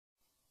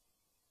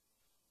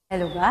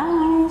Hello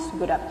guys,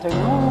 good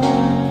afternoon.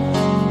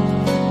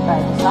 Try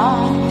the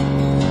song.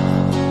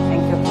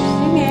 Thank you for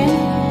singing.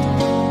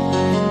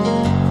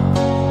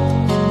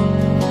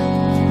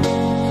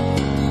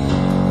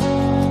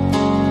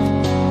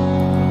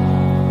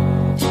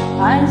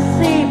 I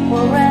see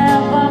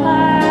forever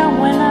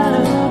when I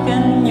look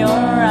in your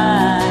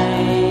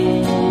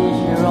eyes.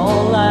 You're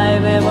all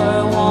I've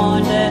ever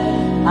wanted.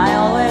 I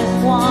always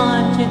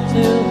wanted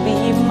to be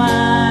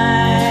mine.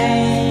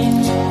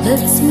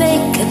 Let's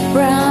make a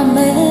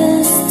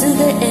promise to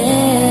the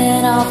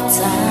end of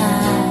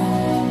time.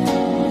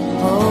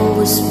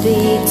 Always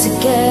be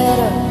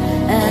together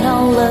and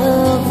our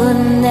love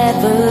will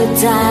never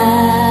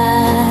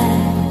die.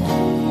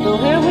 So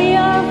here we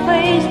are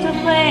face to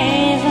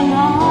face and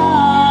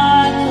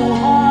heart to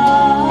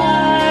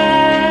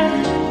heart.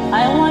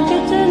 I want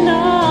you to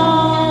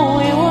know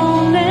we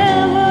will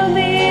never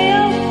be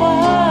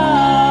apart.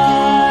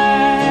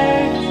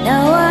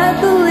 Now I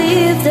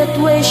believe that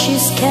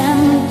wishes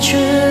come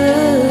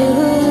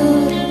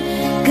true,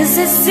 'cause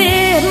I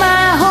see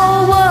my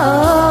whole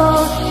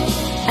world.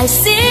 I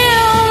see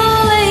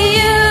only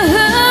you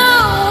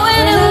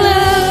when I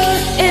look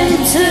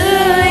into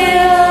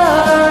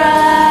your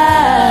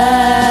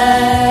eyes.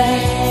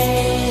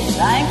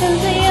 I can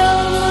see how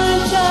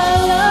much I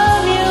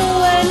love you,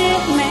 and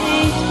it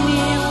makes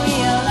me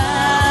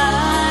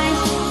realize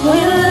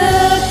When I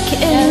look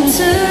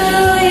into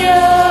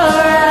your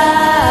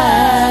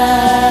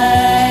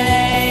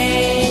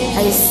eyes,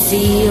 I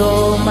see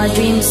all my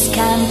dreams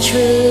come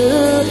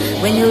true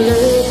when you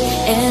look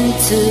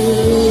into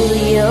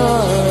your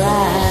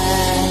eyes.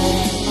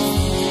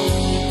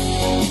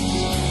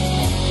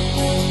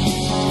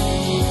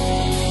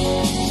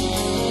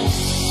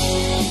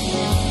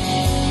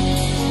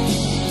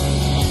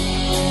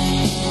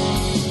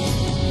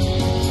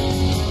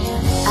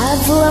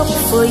 I've looked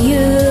for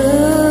you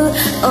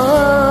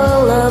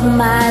all of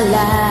my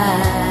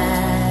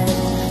life.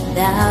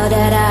 Now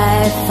that I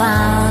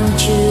found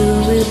you,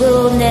 we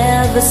will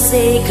never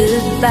say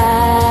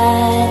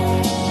goodbye.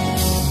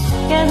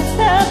 can't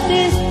stop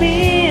this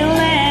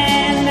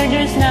feeling.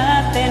 There's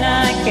nothing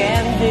I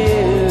can do,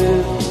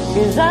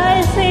 'cause I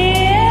see